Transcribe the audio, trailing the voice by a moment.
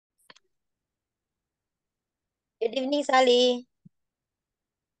Good evening, Sally.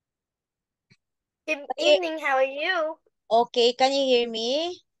 Good Okay, evening, how are you? okay, can you hear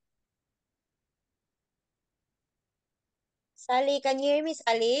me? Sally, can you hear me,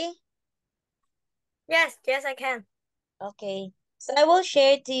 Sally? Yes, I can. Okay, so I will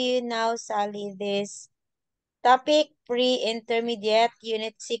share to you now, Sally, this topic pre-intermediate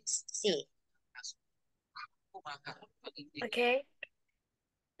unit 6C. Okay.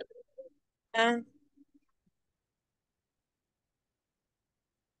 Ah,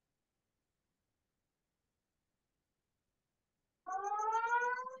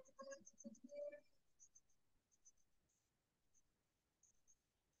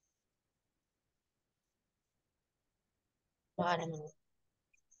 baka naman.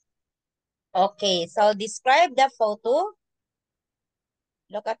 Okay, so describe the photo.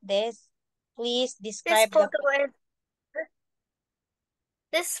 Look at this. Please This describe the photo is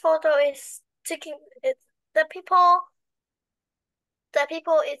this photo is taking it's the people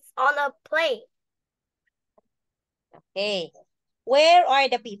is on a plane. Okay. Where are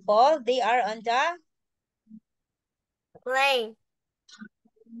the people? They are on the Plane.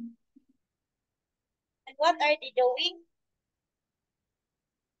 and what are they doing?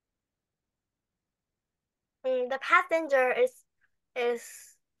 The passenger is is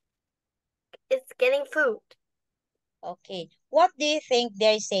getting food. Okay. What do you think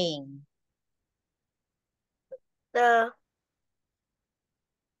they're saying? The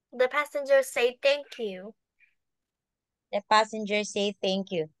the passenger say thank you. The passengers say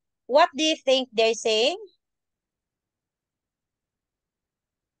thank you. What do you think they're saying?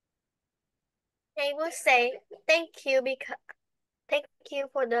 They will say thank you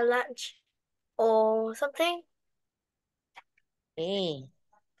for the lunch or something. Okay.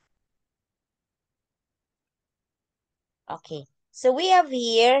 Okay. So we have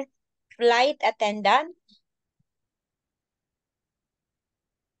here flight attendant.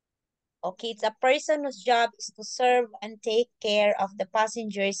 Okay, it's a person whose job is to serve and take care of the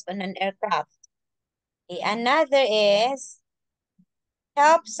passengers on an aircraft. Okay, another is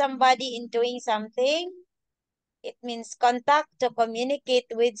help somebody in doing something. It means contact to communicate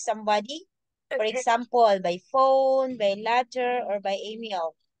with somebody. For Okay. example, by phone, by letter, or by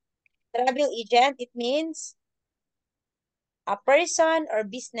email. Travel agent, it means a person or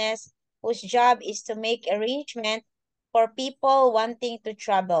business whose job is to make arrangement for people wanting to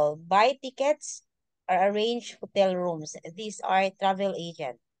travel, buy tickets, or arrange hotel rooms. These are travel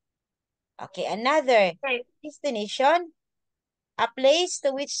agents. Okay, another Okay. destination, a place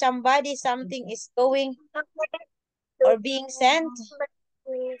to which somebody, something is going or being sent.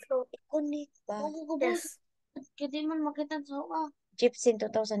 Connect ba? Yes. Gypsy in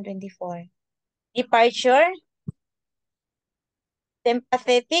 2024. Departure,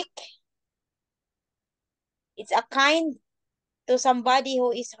 sympathetic. It's a kind to somebody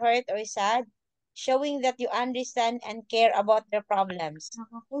who is hurt or sad, showing that you understand and care about their problems.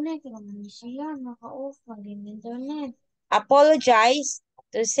 Apologize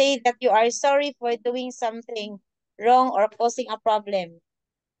to say that you are sorry for doing something wrong or causing a problem.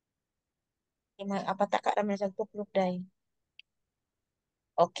 Apataka naman sa tuklok dahil.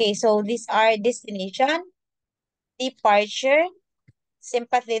 Okay, so these are destination, departure,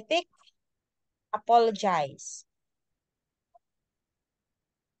 sympathetic, apologize.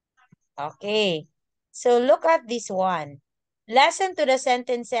 Okay, so look at this one. Listen to the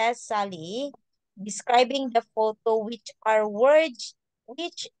sentences, Sally, describing the photo, which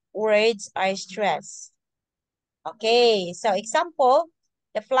words are stressed. Okay, so example,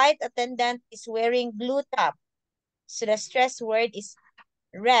 the flight attendant is wearing blue top. So the stress word is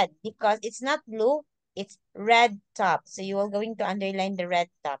red because it's not blue, it's red top. So you are going to underline the red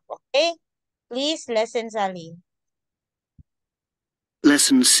top, okay? Please listen, Sally.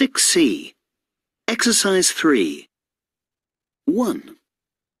 Lesson 6C. Exercise 3. 1.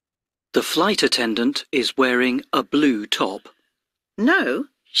 The flight attendant is wearing a blue top. No,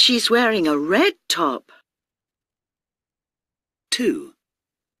 she's wearing a red top. 2.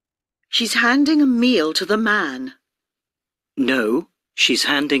 She's handing a meal to the man. No, she's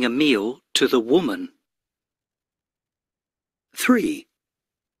handing a meal to the woman. 3.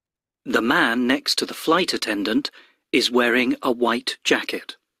 The man next to the flight attendant is wearing a white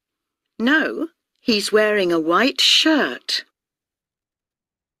jacket. No, he's wearing a white shirt.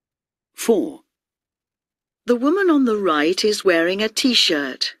 4. The woman on the right is wearing a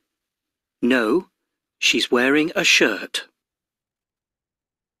t-shirt. No, she's wearing a shirt.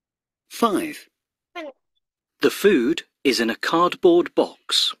 5. The food is in a cardboard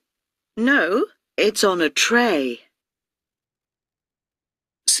box. No, it's on a tray.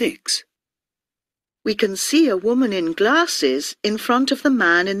 6. We can see a woman in glasses in front of the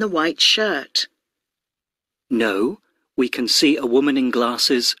man in the white shirt. No, we can see a woman in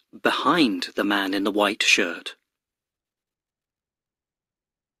glasses behind the man in the white shirt.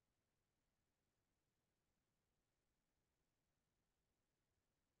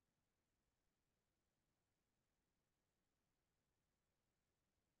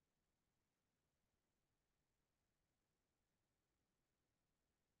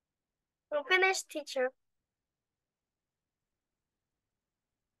 We're finished, teacher.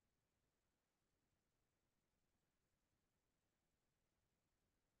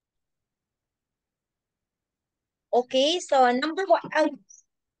 Okay, so number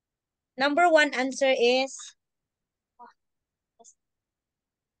one answer is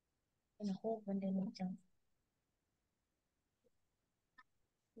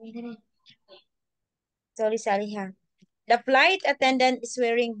sorry, ha. The flight attendant is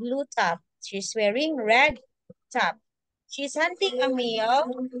wearing blue top. She's wearing red top. She's handing a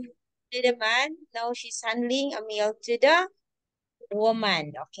meal to the man. No, she's handing a meal to the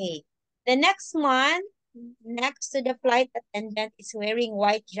woman. Okay. The next one, next to the flight attendant, is wearing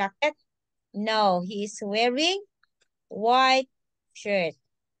white jacket. No, he is wearing white shirt.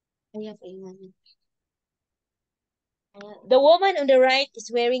 The woman on the right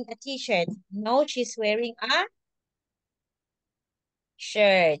is wearing a t-shirt. No, she's wearing a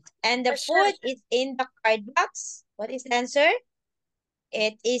shirt. And the food is in the card box. What is the answer?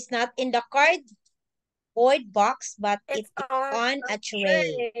 It is not in the cardboard box, but it's on a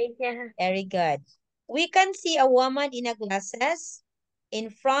tray. Yeah. Very good. We can see a woman in a glasses in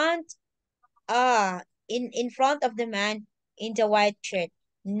front in front of the man in the white shirt.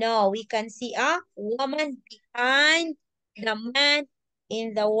 No, we can see a woman behind the man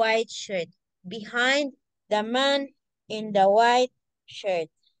in the white shirt. Behind the man in the white shirt.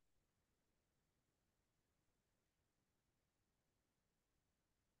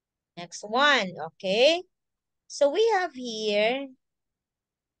 Next one, okay? So we have here,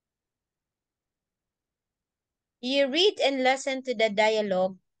 you read and listen to the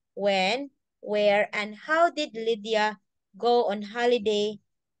dialogue when, where, and how did Lydia go on holiday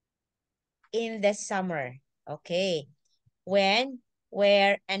in the summer? Okay. When,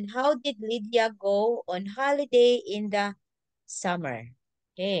 where, and how did Lydia go on holiday in the summer?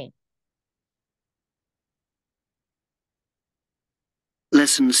 Okay.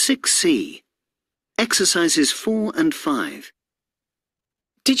 Lesson 6C. Exercises 4 and 5.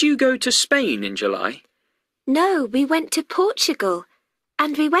 Did you go to Spain in July? No, we went to Portugal,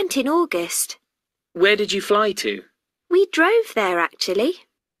 and we went in August. Where did you fly to? We drove there, actually.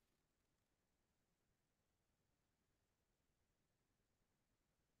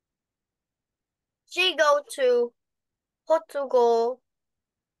 She go to Portugal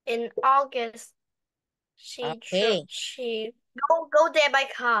in August. She go there by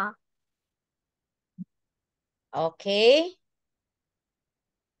car. Okay.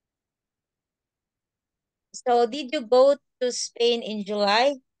 So did you go to Spain in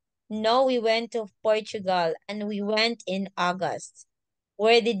July? No, we went to Portugal and we went in August.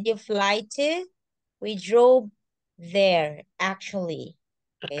 Where did you fly to? We drove there, actually.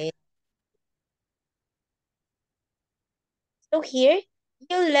 Okay. So here,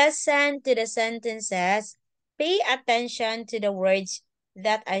 you listen to the sentences. Pay attention to the words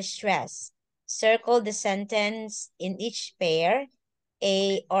that are stressed. Circle the sentence in each pair,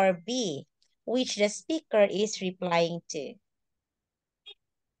 A or B, which the speaker is replying to.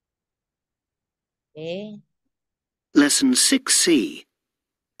 Okay. Lesson 6C.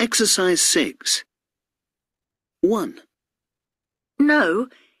 Exercise 6. 1. No,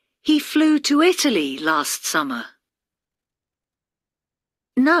 he flew to Italy last summer.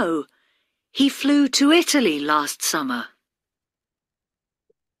 No, he flew to Italy last summer.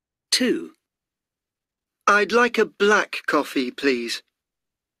 2. I'd like a black coffee, please.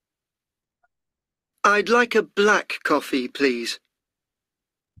 I'd like a black coffee, please.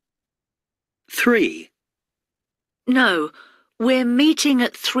 3. No, we're meeting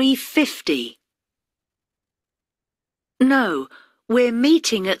at 3:50. No, we're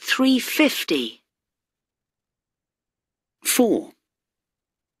meeting at 3:50. 4.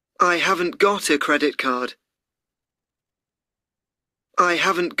 I haven't got a credit card. I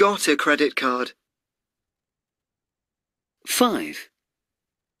haven't got a credit card. 5.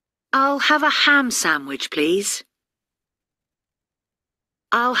 I'll have a ham sandwich, please.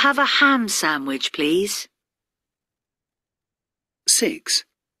 I'll have a ham sandwich, please. 6.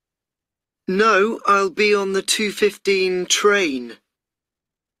 No, I'll be on the 2:15 train.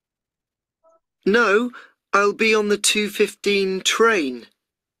 No, I'll be on the 2:15 train.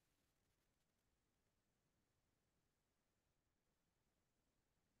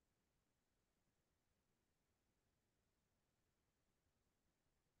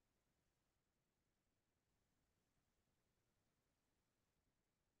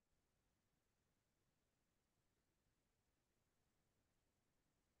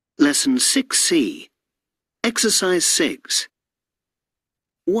 Lesson 6C. Exercise 6.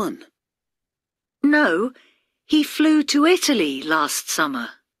 1, No, he flew to Italy last summer.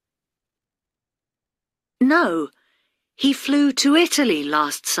 No, he flew to Italy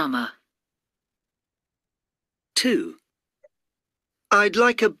last summer. 2, I'd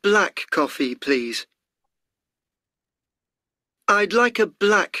like a black coffee, please. I'd like a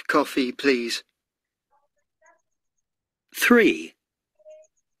black coffee, please. 3,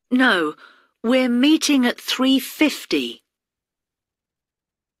 No, we're meeting at 3:50.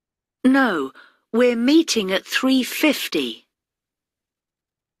 No, we're meeting at 3:50.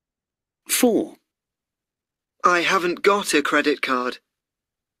 4, I haven't got a credit card.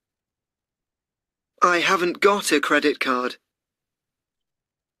 I haven't got a credit card.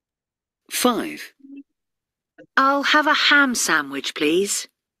 5, I'll have a ham sandwich, please.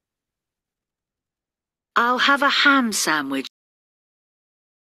 I'll have a ham sandwich.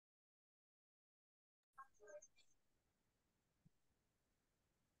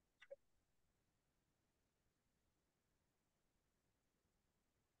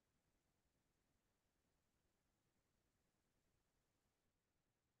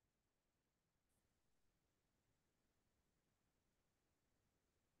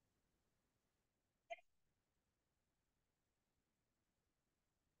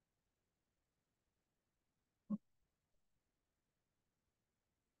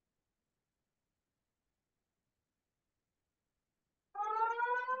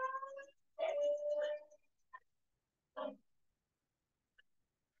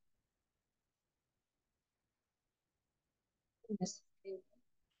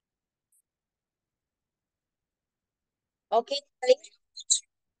 Okay, Sally.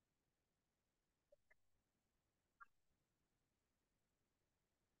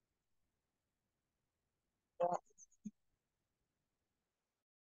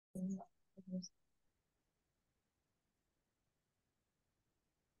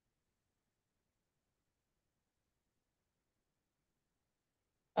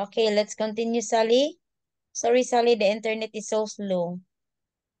 Okay, let's continue, Sally. Sorry, Sally, the internet is so slow.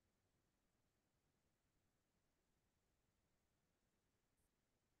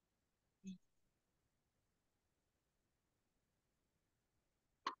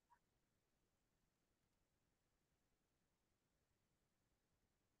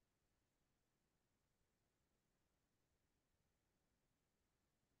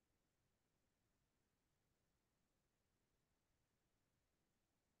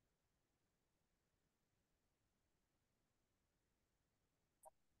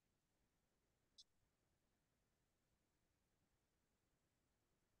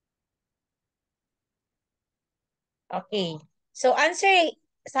 Okay. So answer,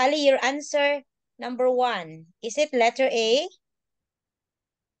 Sally, your answer number 1. Is it letter A?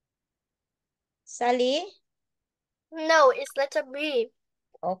 Sally? No, it's letter B.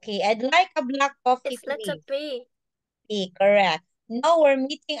 Okay. I'd like a black coffee, It's letter please. B. B, correct. No, we're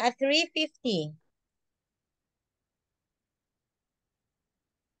meeting at 3:50.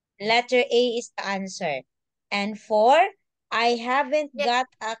 Letter A is the answer. And 4, I haven't Yes. got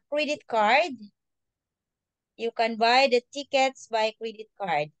a credit card. You can buy the tickets by credit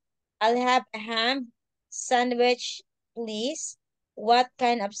card. I'll have a ham sandwich, please. What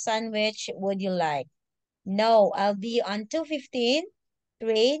kind of sandwich would you like? No, I'll be on 2:15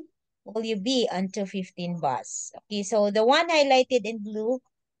 train. Will you be on 2:15 bus? Okay, so the one highlighted in blue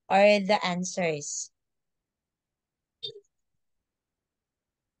are the answers.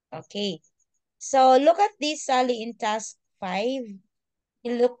 Okay, so look at this, Sally, in task 5.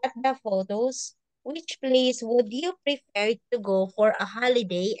 You look at the photos. Which place would you prefer to go for a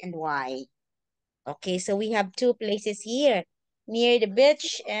holiday and why? Okay, so we have 2 places here near the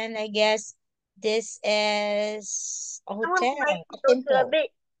beach, and I guess this is a I would hotel, like a to go to the temple.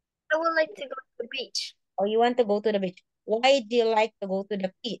 beach. I would like to go to the beach Or you want to go to the beach. Why do you like to go to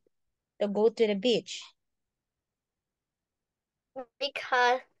the beach? To go to the beach.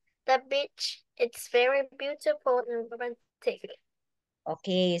 because the beach it's very beautiful and romantic.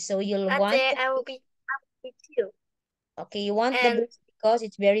 Okay, so you'll At want there the I will beach. be happy too. Okay, you want the And beach because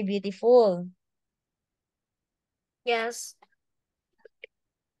it's very beautiful. yes,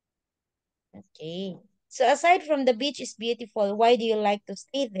 Okay. So aside from the beach is beautiful, why do you like to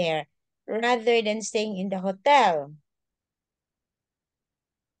stay there rather than staying in the hotel?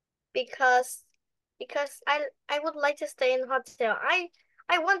 because I would like to stay in hotel. I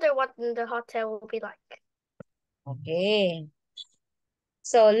wonder what the hotel will be like. Okay.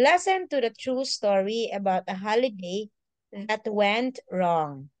 So listen to the true story about a holiday that went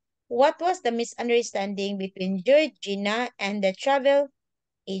wrong. What was the misunderstanding between Georgina and the travel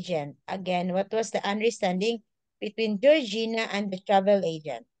agent. Again, what was the understanding between Georgina and the travel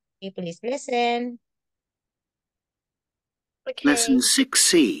agent? Okay, please listen. Lesson Okay.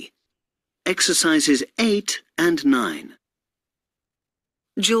 6C. Exercises 8 and 9.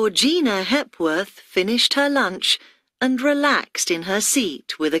 Georgina Hepworth finished her lunch and relaxed in her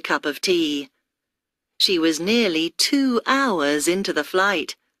seat with a cup of tea. She was nearly 2 hours into the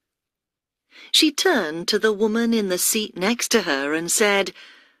flight. She turned to the woman in the seat next to her and said,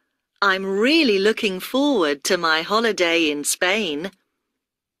 "I'm really looking forward to my holiday in Spain."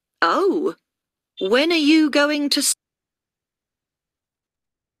 "Oh, when are you going to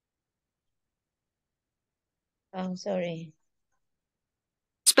Oh, sorry.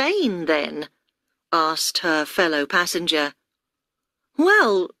 Spain then?" asked her fellow passenger.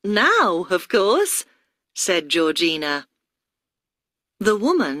 "Well, now, of course," said Georgina. The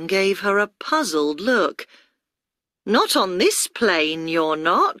woman gave her a puzzled look. "Not on this plane, you're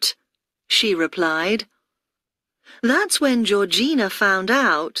not," she replied. That's when Georgina found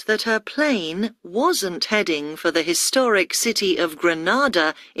out that her plane wasn't heading for the historic city of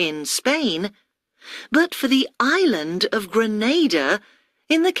Granada in Spain, but for the island of Grenada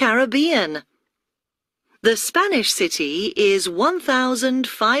in the Caribbean. The Spanish city is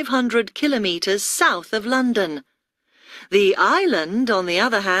 1,500 kilometers south of London. The island, on the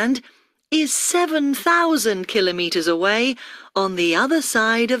other hand, is 7,000 kilometers away on the other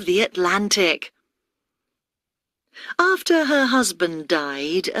side of the Atlantic. After her husband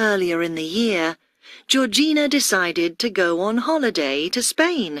died earlier in the year, Georgina decided to go on holiday to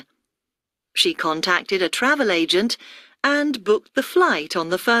Spain. She contacted a travel agent and booked the flight on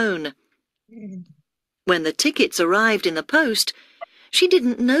the phone. When the tickets arrived in the post, she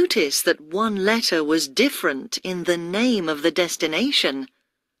didn't notice that one letter was different in the name of the destination.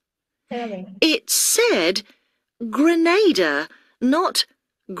 It said Grenada, not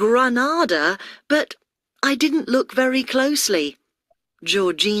Granada, but I didn't look very closely,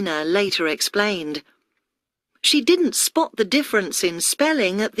 Georgina later explained. She didn't spot the difference in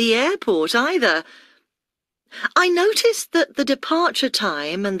spelling at the airport either. "I noticed that the departure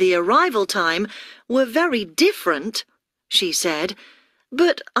time and the arrival time were very different," she said,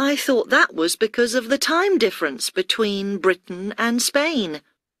 "but I thought that was because of the time difference between Britain and Spain."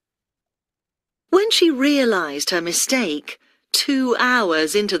 When she realized her mistake, 2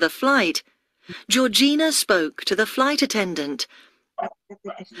 hours into the flight, Georgina spoke to the flight attendant.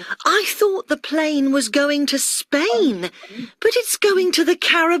 "I thought the plane was going to Spain, but it's going to the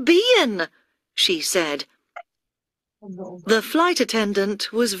Caribbean," she said. The flight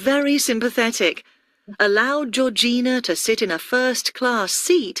attendant was very sympathetic, allowed Georgina to sit in a first-class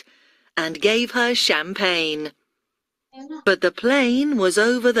seat, and gave her champagne. But the plane was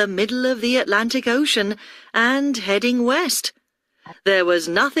over the middle of the Atlantic Ocean and heading west. There was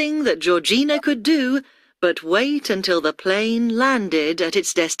nothing that Georgina could do but wait until the plane landed at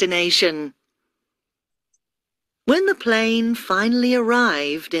its destination. When the plane finally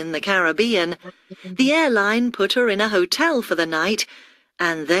arrived in the Caribbean, the airline put her in a hotel for the night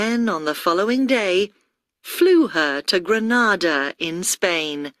and then on the following day flew her to Granada in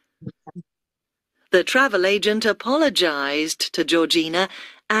Spain. The travel agent apologized to Georgina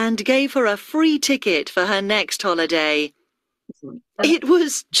and gave her a free ticket for her next holiday. "It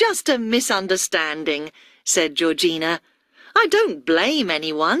was just a misunderstanding," said Georgina. "I don't blame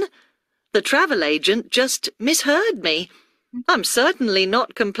anyone. The travel agent just misheard me. I'm certainly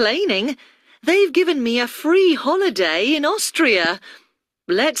not complaining. They've given me a free holiday in Austria.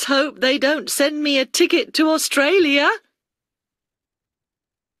 Let's hope they don't send me a ticket to Australia."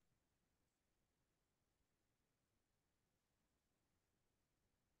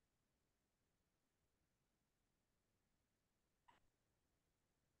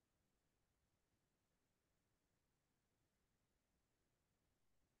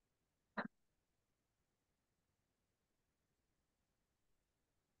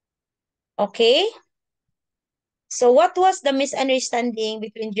 Okay. So what was the misunderstanding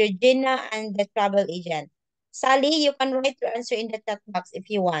between Georgina and the travel agent? Sally, you can write your answer in the chat box if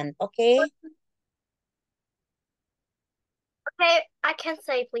you want, okay? Okay, I can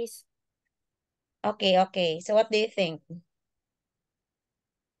say, please. Okay. So what do you think?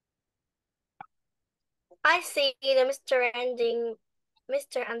 I see the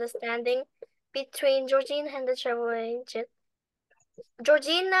misunderstanding between Georgina and the travel agent.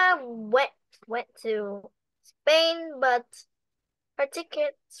 Georgina went to Spain, but her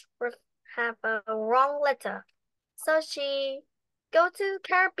tickets have a wrong letter, so she go to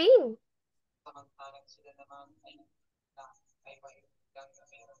Caribbean.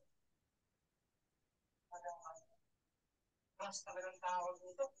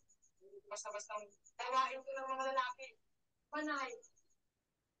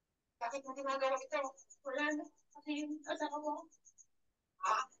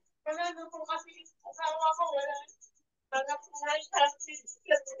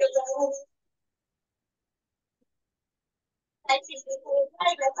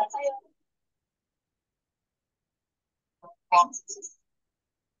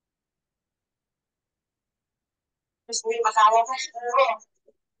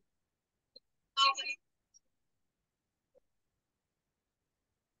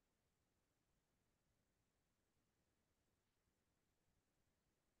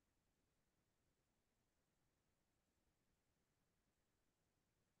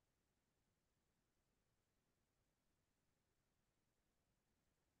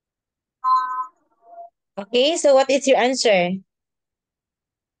 Okay, so what is your answer?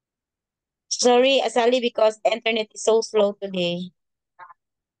 Sorry, Asali, because internet is so slow today.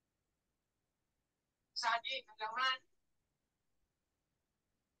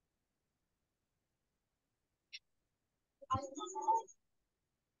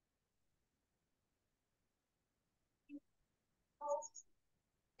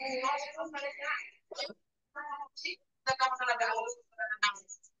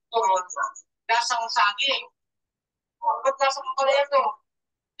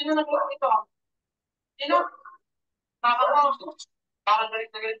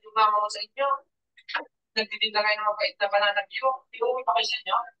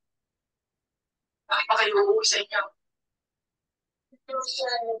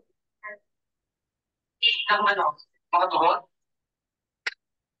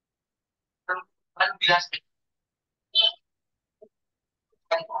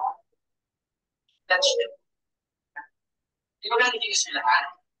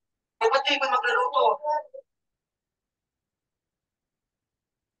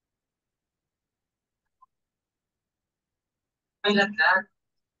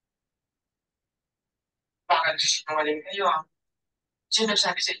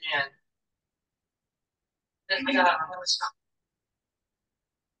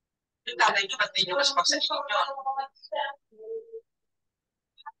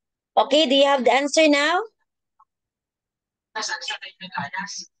 Okay, do you have the answer now?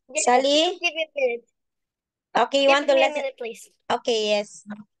 Yes, Sally? give me a minute. Okay, you Give want to me a listen? minute, please. Okay, yes.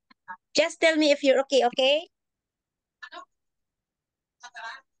 Just tell me if you're okay, okay?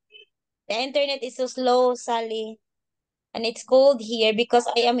 The internet is so slow, Sally. And it's cold here because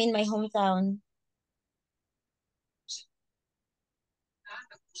I am in my hometown.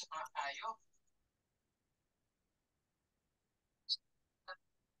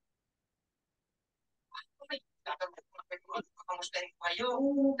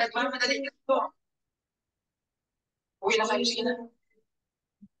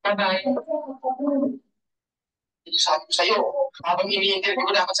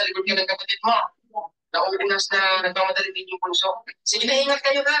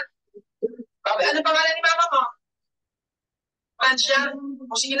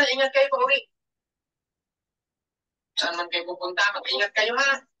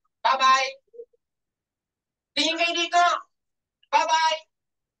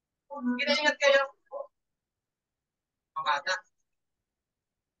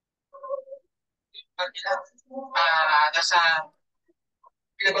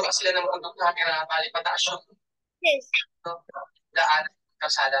 Yes.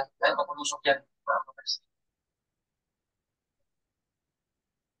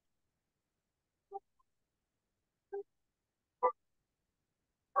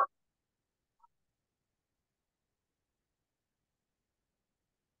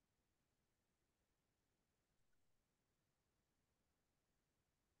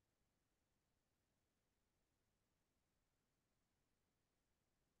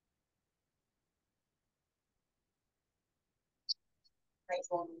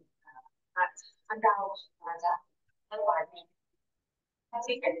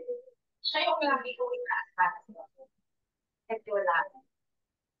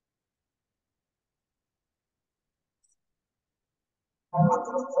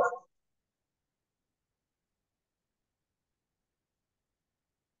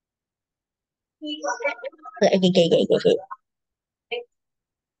 Okay.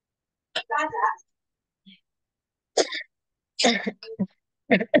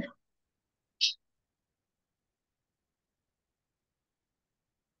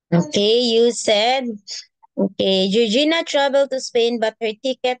 Okay, you said, okay, Georgina traveled to Spain, but her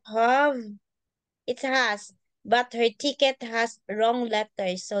ticket but her ticket has wrong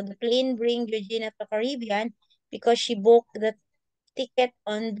letters. So the plane bring Georgina to Caribbean, because she booked the ticket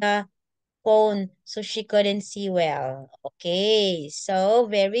on the phone, so she couldn't see well. Okay, so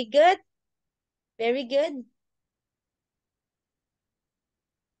very good. Very good.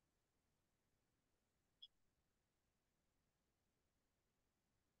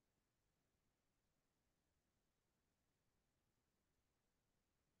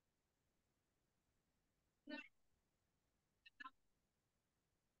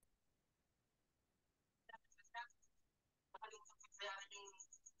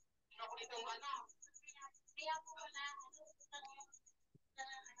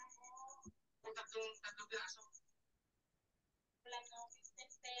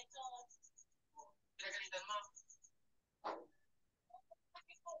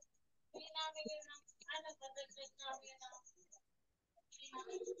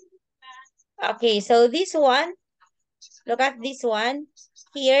 Okay, so this one, look at this one.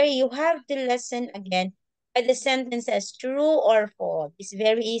 Here, you have to listen again by the sentences true or false. It's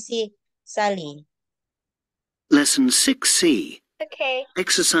very easy, Sally. Lesson 6C. Okay.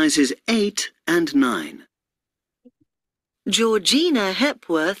 Exercises 8 and 9. Georgina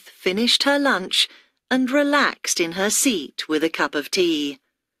Hepworth finished her lunch and relaxed in her seat with a cup of tea.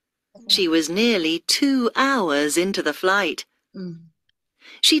 She was nearly 2 hours into the flight.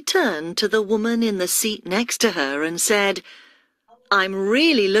 She turned to the woman in the seat next to her and said, "I'm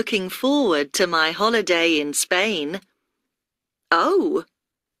really looking forward to my holiday in Spain." "Oh,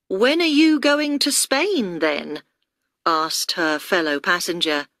 when are you going to Spain then?" asked her fellow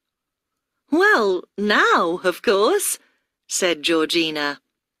passenger. "Well, now, of course," said Georgina.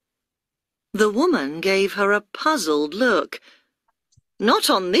 The woman gave her a puzzled look. "Not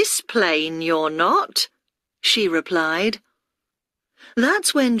on this plane, you're not," she replied.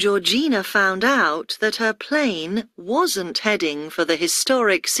 That's when Georgina found out that her plane wasn't heading for the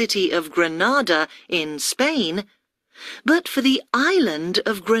historic city of Granada in Spain, but for the island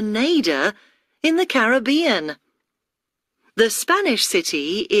of Grenada in the Caribbean. The Spanish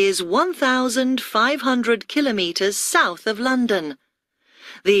city is 1,500 kilometers south of London.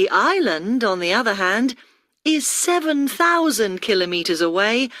 The island, on the other hand, is 7,000 kilometers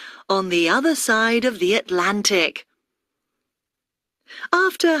away on the other side of the Atlantic.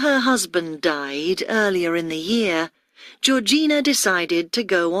 After her husband died earlier in the year, Georgina decided to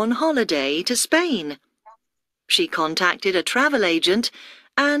go on holiday to Spain. She contacted a travel agent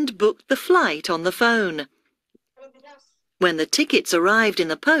and booked the flight on the phone. When the tickets arrived in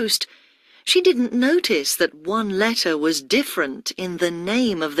the post, she didn't notice that one letter was different in the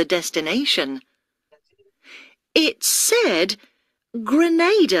name of the destination. It said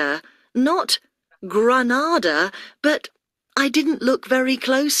Grenada, not Granada, but I didn't look very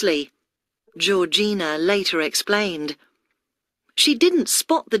closely, Georgina later explained. She didn't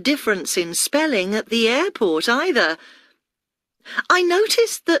spot the difference in spelling at the airport either. "I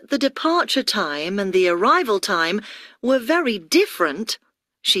noticed that the departure time and the arrival time were very different,"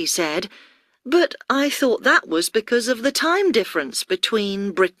 she said, "but I thought that was because of the time difference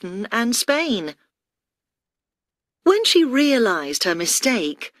between Britain and Spain." When she realized her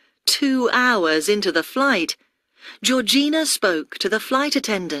mistake, 2 hours into the flight, Georgina spoke to the flight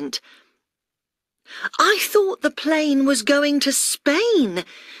attendant. "I thought the plane was going to Spain,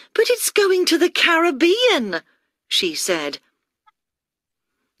 but it's going to the Caribbean," she said.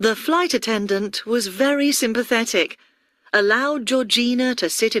 The flight attendant was very sympathetic, allowed Georgina to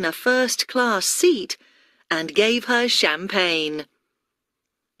sit in a first-class seat, and gave her champagne.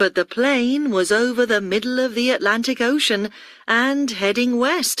 But the plane was over the middle of the Atlantic Ocean and heading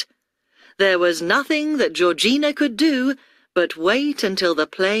west. There was nothing that Georgina could do but wait until the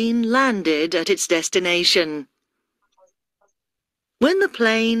plane landed at its destination. When the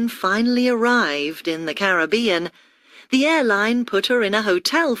plane finally arrived in the Caribbean, the airline put her in a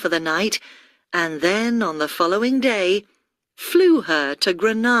hotel for the night and then, on the following day, flew her to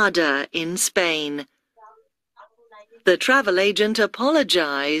Granada in Spain. The travel agent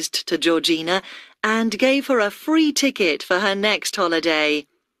apologized to Georgina and gave her a free ticket for her next holiday.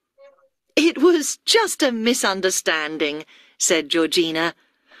 "It was just a misunderstanding," said Georgina.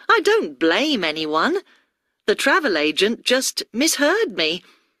 "I don't blame anyone. The travel agent just misheard me.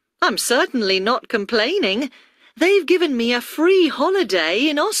 I'm certainly not complaining. They've given me a free holiday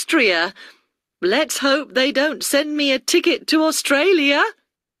in Austria. Let's hope they don't send me a ticket to Australia."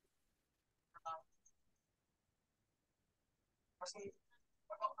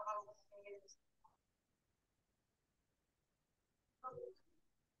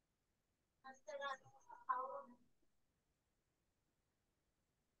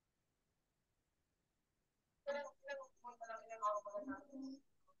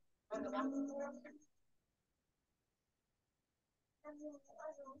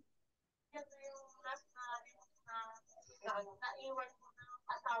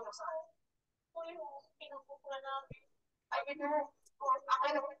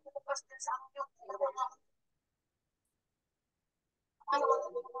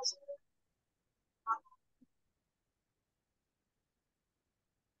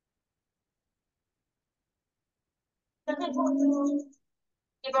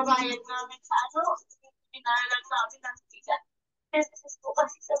 Ibabayad namin sa ano, pinahalang namin ng tigat. Business po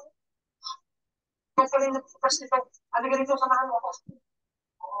kasi sa kung pala yung nagpupas nito, ano ganito sa mga ako?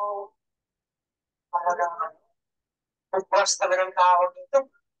 Oo, talagang nagpupas talaga ng tao dito.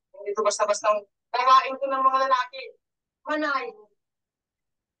 Hindi ito basta-basta kakain ko ng mga lalaki. Manay,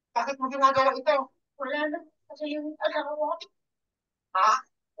 bakit mo ginagawa ito? Wala na, kasi yung asawa ko. Ha?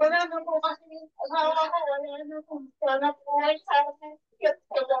 Wala na po kasi yung asawa ko. Wala na po. Wala na po ay sa akin.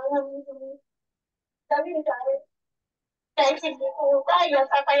 Kailangan mo. Sabi ni Karen, dahil hindi ko kaya,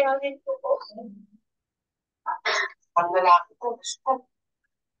 tatayanin ko po. Ang lalaki ko, gusto.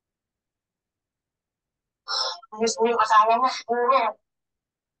 Miss mo yung asawa mo, siguro.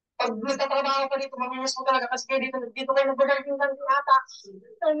 Pag nagtatrabaho ka dito, mamimiss mo talaga kasi kayo dito kayo nagbagaling ng tinata.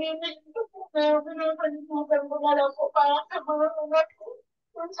 Namimiss ko po, kaya pinapalimutan ko na lang po para sa mga anak ko.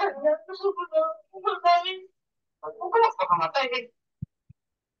 Kung saan na, gusto ko na kumakain. Kung ka lang pakamatay eh.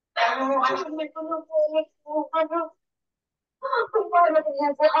 Ano mo, alam mo, ito na po, ano, kung paano ko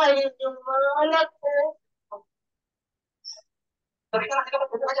mapakain yung mga anak ko. Sabi ka na,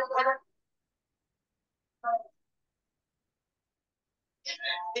 punta ka dyan, punta ka.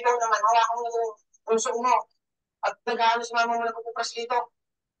 Ikaw naman, hawakan mo yung puso mo. At nag-aalos nga mo na pupupas dito.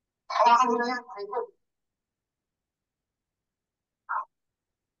 Hawakan mo na yan. Ay ko.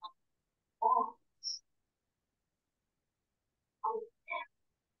 Oo.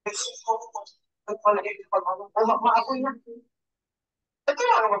 Nagpalagay ka pag maapoy na. Ba't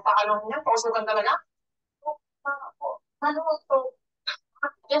kaya naman paalam niya? Pausukan talaga? Ano po?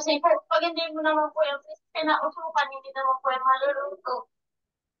 Kasi po, pag hindi mo naman po yung pinausukan, hindi naman po yung maluluto.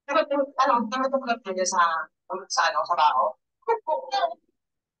 Ano, tinutulog niya sa baho?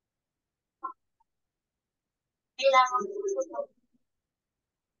 Kailangan mo.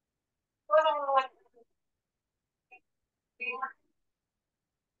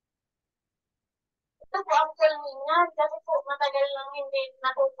 Ito po ang kulmingan kasi po matagal lang hindi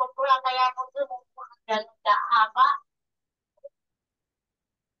natutupula kaya po ganun kahaba.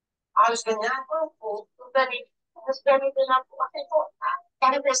 Halos ganyan po. Tapos ganito na po kasi po.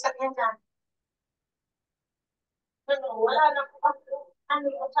 Kaya prestak yan dyan. Ano, wala na po kasi ano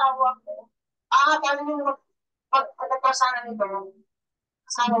yung asawa ko. Paano yung pagpasanan nito?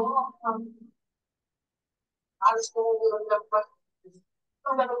 Asawa mo. Halos tumulong lang po.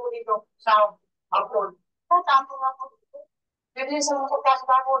 Ang gano'n mo dito sa hapon. Tapos nga po. Pwede sa mga pagkasa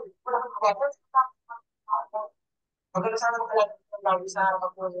hapon. Wala kang kababon. Maganda sana makalagay ng bago sa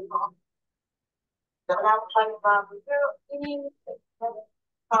hapon. Wala ko pa yung bago. Pero iniinit ko.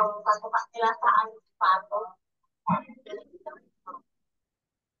 Pang nila saan pato.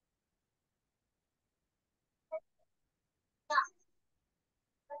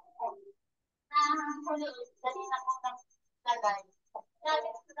 Dali na po ng lagay. Dali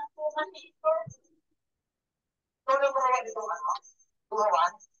na po kasi ito. Tulong mo na ito ano?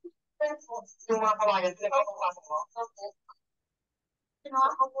 Tumawan? Yung mga kawayan, pinapapapasok mo? Okay. Kinuha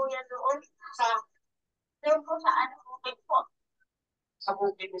ko po yan doon sa doon po sa ano po. Sa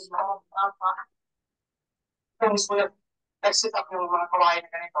bukid mismo. Yung mismo nag-set up yung mga kawayan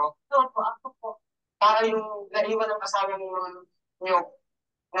na ganito. Doon po, ako po. Para yung naiwan ng asawa ng mga niyog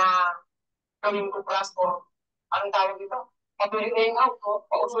na gawin ko class ko, anong tawag dito? Patuloy na yung out ko,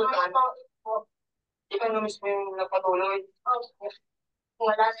 pausultan. Ikaw na mismo yung nagpatuloy.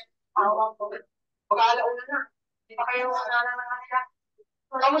 Wala na. Awa ko. Pag-aalauna na. Hindi pa kayo nalala ng kanila.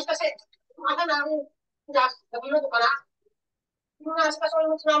 Kamusta kasi? Ano na ako? Nabiluto ka na? Yung nasa kaso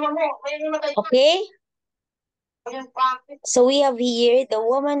yung sinama mo. Okay? So we have here, the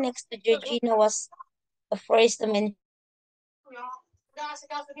woman next to Georgina was the first to mention.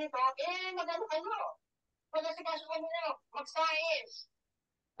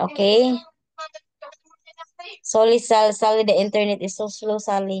 Okay. Sorry, Sally, the internet is so slow,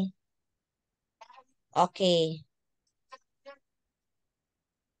 Sally. Okay.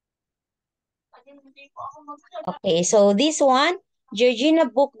 Okay, so this one, Georgina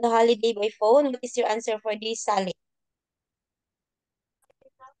booked the holiday by phone. What is your answer for this, Sally?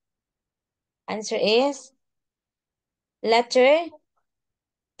 Answer is letter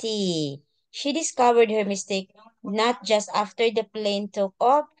T. She discovered her mistake not just after the plane took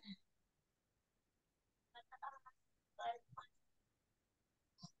off.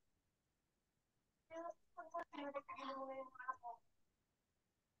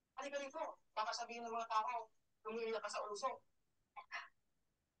 Halika dito. Baka sabihin ng mga tao, lumihila ka sa ulusong.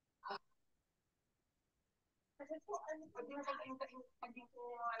 Kasi po, pwede mo pag-intayin, pwede ko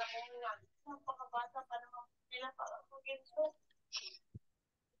alam mo yan. Napakabata pa naman nila para mag-inso.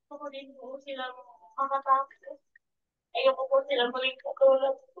 Gusto ko din po silang makatapos. Ayoko po silang maging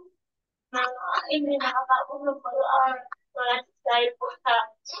katulad na hindi nakatapos ng pag-aaral. Dahil po sa